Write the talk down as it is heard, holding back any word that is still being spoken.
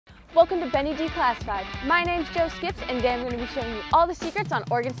Welcome to Benny Declassified. My name's Joe Skips, and today I'm going to be showing you all the secrets on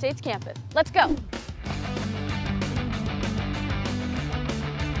Oregon State's campus. Let's go!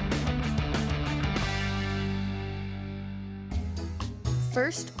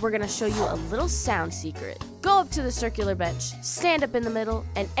 First, we're going to show you a little sound secret. Go up to the circular bench, stand up in the middle,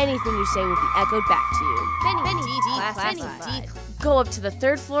 and anything you say will be echoed back to you. Benny Declassified. Go up to the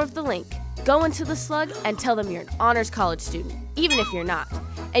third floor of the link, go into the slug, and tell them you're an honors college student, even if you're not.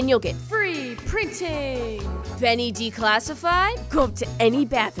 And you'll get free printing. Benny Declassified? Go up to any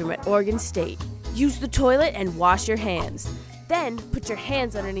bathroom at Oregon State. Use the toilet and wash your hands. Then put your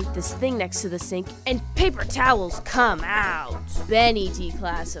hands underneath this thing next to the sink and paper towels come out. Benny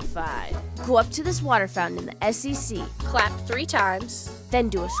Declassified. Go up to this water fountain in the SEC. Clap 3 times. Then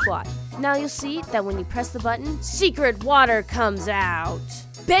do a squat. Now you'll see that when you press the button, secret water comes out.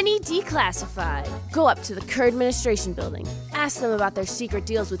 Benny Declassified. Go up to the Kerr administration building. Ask them about their secret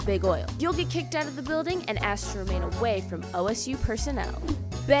deals with Big Oil. You'll get kicked out of the building and asked to remain away from OSU personnel.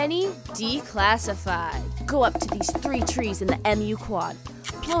 Benny Declassified. Go up to these 3 trees in the MU quad.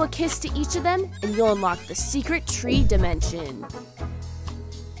 Blow a kiss to each of them and you'll unlock the secret tree dimension.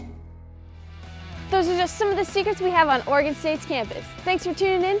 Those are just some of the secrets we have on Oregon State's campus. Thanks for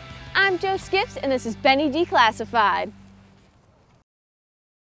tuning in. I'm Joe Skips and this is Benny Declassified.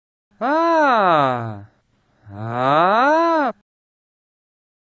 Ah.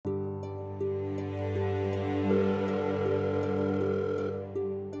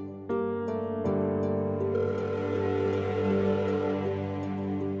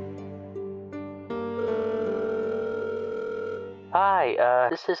 Hi,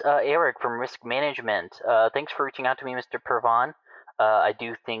 this is Erick from Risk Management. Thanks for reaching out to me, Mr. Pervon. I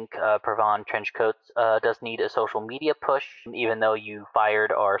do think Pervon Trenchcoat does need a social media push, even though you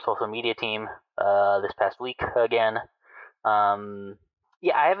fired our social media team this past week again.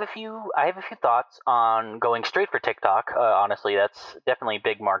 Yeah, I have a few thoughts on going straight for TikTok. Honestly, that's definitely a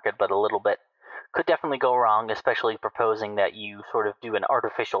big market, but a little bit could definitely go wrong, especially proposing that you sort of do an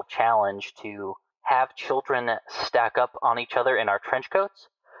artificial challenge to have children stack up on each other in our trench coats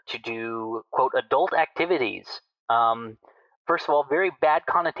to do, quote, adult activities. First of all, very bad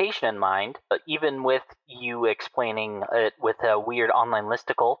connotation in mind, even with you explaining it with a weird online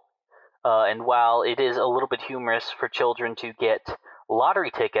listicle. And while it is a little bit humorous for children to get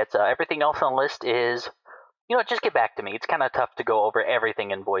lottery tickets, everything else on the list is, just get back to me. It's kind of tough to go over everything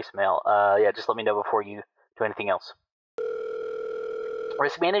in voicemail. Yeah, just let me know before you do anything else.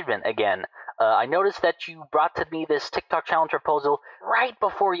 Risk management again. I noticed that you brought to me this TikTok challenge proposal right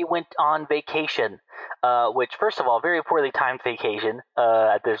before you went on vacation, which, first of all, very poorly timed vacation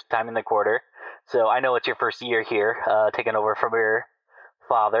at this time in the quarter. So I know it's your first year here, taking over from your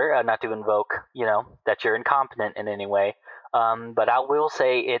father, not to invoke, that you're incompetent in any way. But I will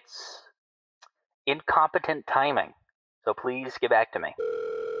say it's incompetent timing. So please get back to me.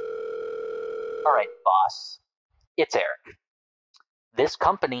 All right, boss. It's Erick. This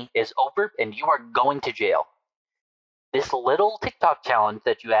company is over and you are going to jail. This little TikTok challenge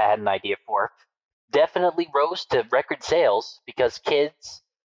that you had an idea for definitely rose to record sales because kids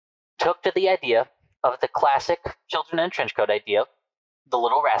took to the idea of the classic children in a trench coat idea, the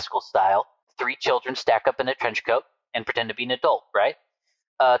Little Rascal style. 3 children stack up in a trench coat and pretend to be an adult, right?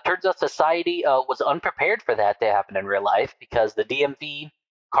 Turns out society was unprepared for that to happen in real life because the DMV,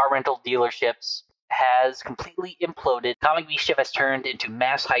 car rental dealerships, has completely imploded. Comic Mischief has turned into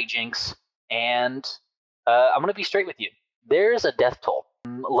mass hijinks, and I'm going to be straight with you. There's a death toll.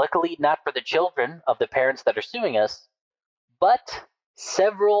 Luckily, not for the children of the parents that are suing us, but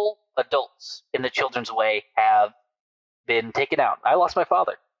several adults in the children's way have been taken out. I lost my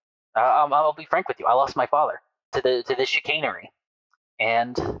father. I'll be frank with you. I lost my father to this chicanery,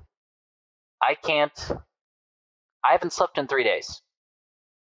 and I haven't slept in 3 days.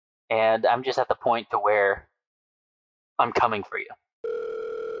 And I'm just at the point to where I'm coming for you.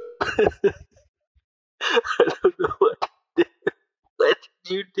 I don't know what to do. What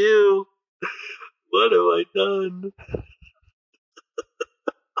did you do? What have I done?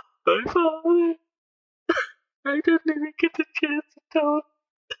 My father. I didn't even get the chance to tell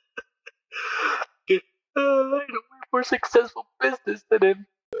him. I had a way more successful business than him.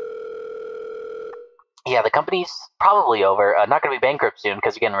 Yeah, the company's probably over. Not going to be bankrupt soon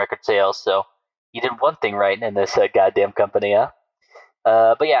because you're getting record sales. So you did one thing right in this goddamn company, huh?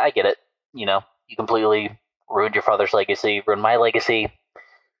 But yeah, I get it. You completely ruined your father's legacy, ruined my legacy,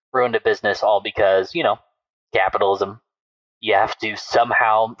 ruined a business, all because, capitalism. You have to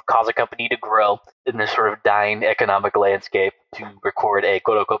somehow cause a company to grow in this sort of dying economic landscape to record a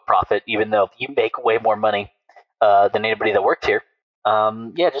quote-unquote profit, even though you make way more money than anybody that works here.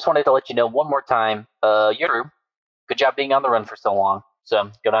 Yeah, just wanted to let you know one more time. You're through. Good job being on the run for so long.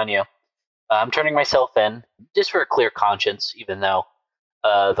 So good on you. I'm turning myself in just for a clear conscience, even though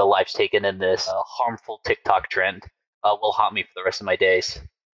the life's taken in this harmful TikTok trend will haunt me for the rest of my days.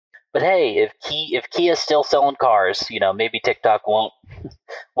 But hey, if Kia's still selling cars, maybe TikTok won't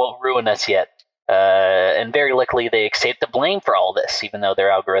ruin us yet. And very likely they accept the blame for all this, even though their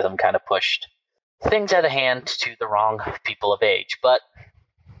algorithm kind of pushed things out of hand to the wrong people of age. But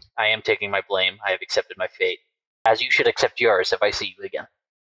I am taking my blame. I have accepted my fate, as you should accept yours if I see you again.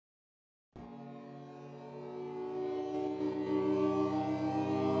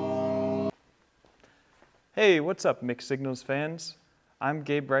 Hey, what's up, Mixed Signals fans? I'm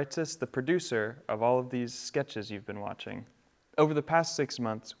Gabe Reitzes, the producer of all of these sketches you've been watching. Over the past 6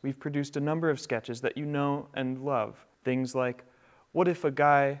 months, we've produced a number of sketches that you know and love. Things like, what if a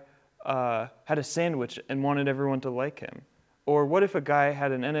guy had a sandwich and wanted everyone to like him? Or what if a guy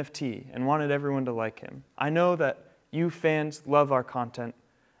had an NFT and wanted everyone to like him? I know that you fans love our content,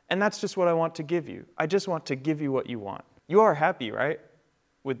 and that's just what I want to give you. I just want to give you what you want. You are happy, right?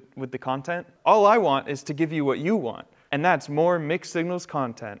 With the content? All I want is to give you what you want, and that's more Mixed Signals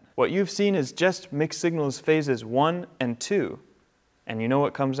content. What you've seen is just Mixed Signals phases 1 and 2. And you know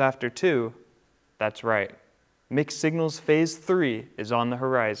what comes after 2? That's right. Mixed Signals phase 3 is on the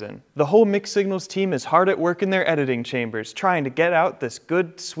horizon. The whole Mixed Signals team is hard at work in their editing chambers, trying to get out this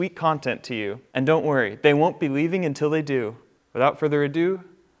good, sweet content to you. And don't worry, they won't be leaving until they do. Without further ado,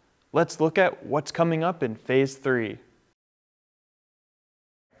 let's look at what's coming up in phase 3.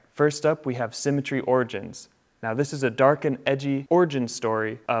 First up, we have Symmetry Origins. Now this is a dark and edgy origin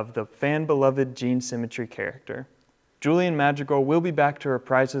story of the fan-beloved Gene Symmetry character. Julian Madrigal will be back to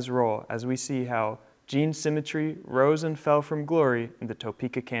reprise his role as we see how Gene Symmetry rose and fell from glory in the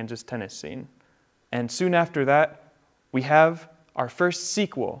Topeka, Kansas tennis scene. And soon after that, we have our first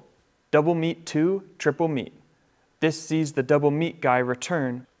sequel, Double Meat 2, Triple Meat. This sees the Double Meat guy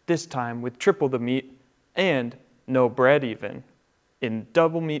return, this time with triple the meat and no bread even, in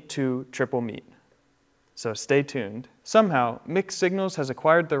Double Meat 2, Triple Meat. So stay tuned. Somehow, Mixed Signals has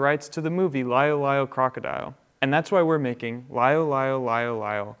acquired the rights to the movie Lyle Lyle Crocodile, and that's why we're making Lyle Lyle Lyle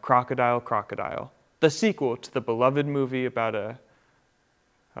Lyle Crocodile Crocodile, the sequel to the beloved movie about a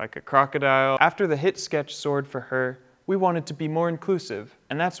crocodile. After the hit sketch Sword for Her, we wanted to be more inclusive,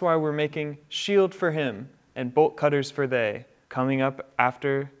 and that's why we're making Shield for Him and Bolt Cutters for They. Coming up.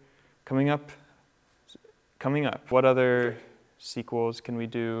 What other sequels can we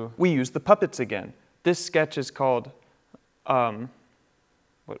do? We use the puppets again. This sketch is called, what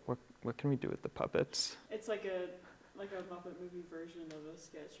can we do with the puppets? It's like a Muppet movie version of a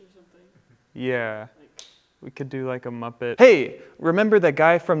sketch or something. Yeah, we could do like a Muppet. Hey, remember the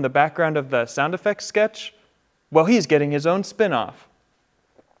guy from the background of the sound effects sketch? Well, he's getting his own spin-off.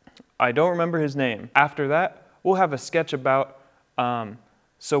 I don't remember his name. After that, we'll have a sketch about,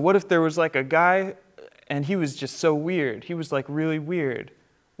 so what if there was like a guy and he was just so weird. He was like really weird.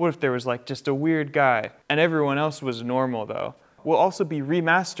 What if there was like just a weird guy and everyone else was normal though? We'll also be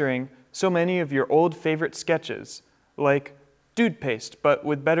remastering so many of your old favorite sketches, like Dude Paste but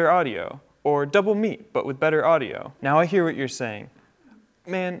with better audio, or Double Meat but with better audio. Now I hear what you're saying.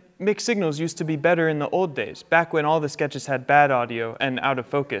 Man, Mixed Signals used to be better in the old days, back when all the sketches had bad audio and out of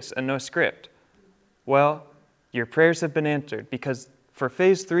focus and no script. Well, your prayers have been answered, because for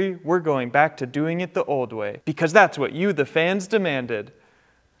phase 3, we're going back to doing it the old way, because that's what you, the fans, demanded.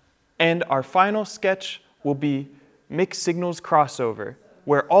 And our final sketch will be Mixed Signals Crossover,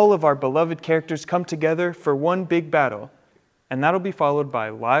 where all of our beloved characters come together for one big battle. And that'll be followed by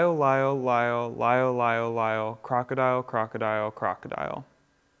Lyle, Lyle, Lyle, Lyle, Lyle, Lyle, Crocodile, Crocodile, Crocodile.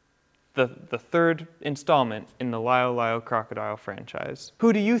 The third installment in the Lyle, Lyle, Crocodile franchise.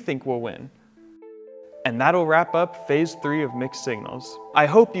 Who do you think will win? And that'll wrap up phase 3 of Mixed Signals. I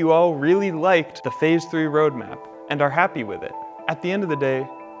hope you all really liked the phase 3 roadmap and are happy with it. At the end of the day,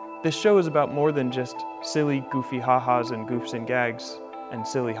 this show is about more than just silly, goofy ha-has and goofs and gags and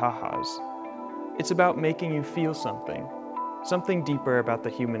silly ha-has. It's about making you feel something deeper about the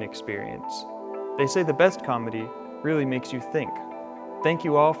human experience. They say the best comedy really makes you think. Thank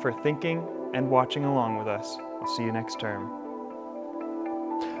you all for thinking and watching along with us. I'll see you next term.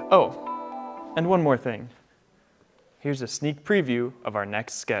 Oh, and one more thing. Here's a sneak preview of our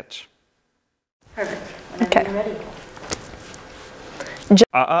next sketch. Perfect. Whenever you're ready.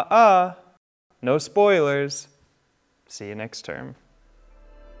 No spoilers. See you next term.